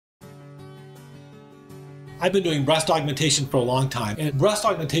I've been doing breast augmentation for a long time, and breast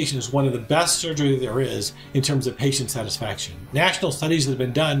augmentation is one of the best surgery there is in terms of patient satisfaction. National studies that have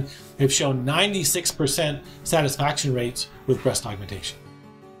been done have shown 96% satisfaction rates with breast augmentation.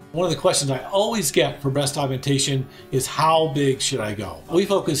 One of the questions I always get for breast augmentation is how big should I go? We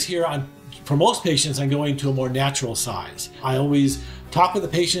focus here on, for most patients, on going to a more natural size. I always talk with the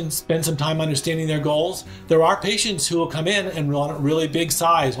patients, spend some time understanding their goals. There are patients who will come in and want a really big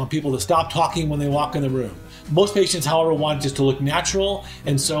size, want people to stop talking when they walk in the room. Most patients, however, want just to look natural,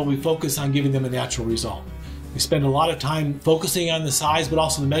 and so we focus on giving them a natural result. We spend a lot of time focusing on the size, but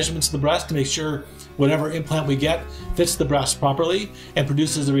also the measurements of the breast to make sure whatever implant we get fits the breast properly and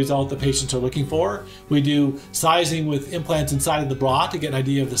produces the result the patients are looking for. We do sizing with implants inside of the bra to get an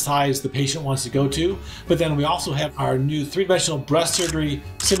idea of the size the patient wants to go to. But then we also have our new three-dimensional breast surgery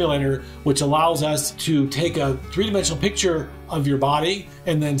simulator, which allows us to take a three-dimensional picture of your body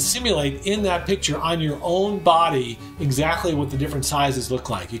and then simulate in that picture on your own body exactly what the different sizes look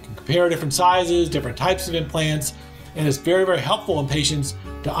like. You can compare different sizes, different types of implants, and it's very, very helpful in patients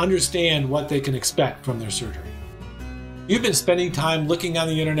to understand what they can expect from their surgery. You've been spending time looking on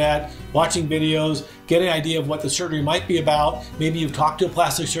the internet, watching videos, getting an idea of what the surgery might be about. Maybe you've talked to a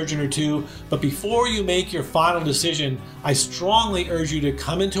plastic surgeon or two, but before you make your final decision, I strongly urge you to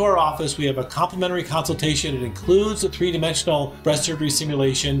come into our office. We have a complimentary consultation. It includes the three-dimensional breast surgery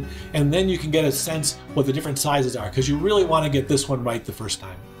simulation, and then you can get a sense what the different sizes are, because you really want to get this one right the first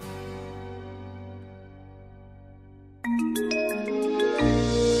time.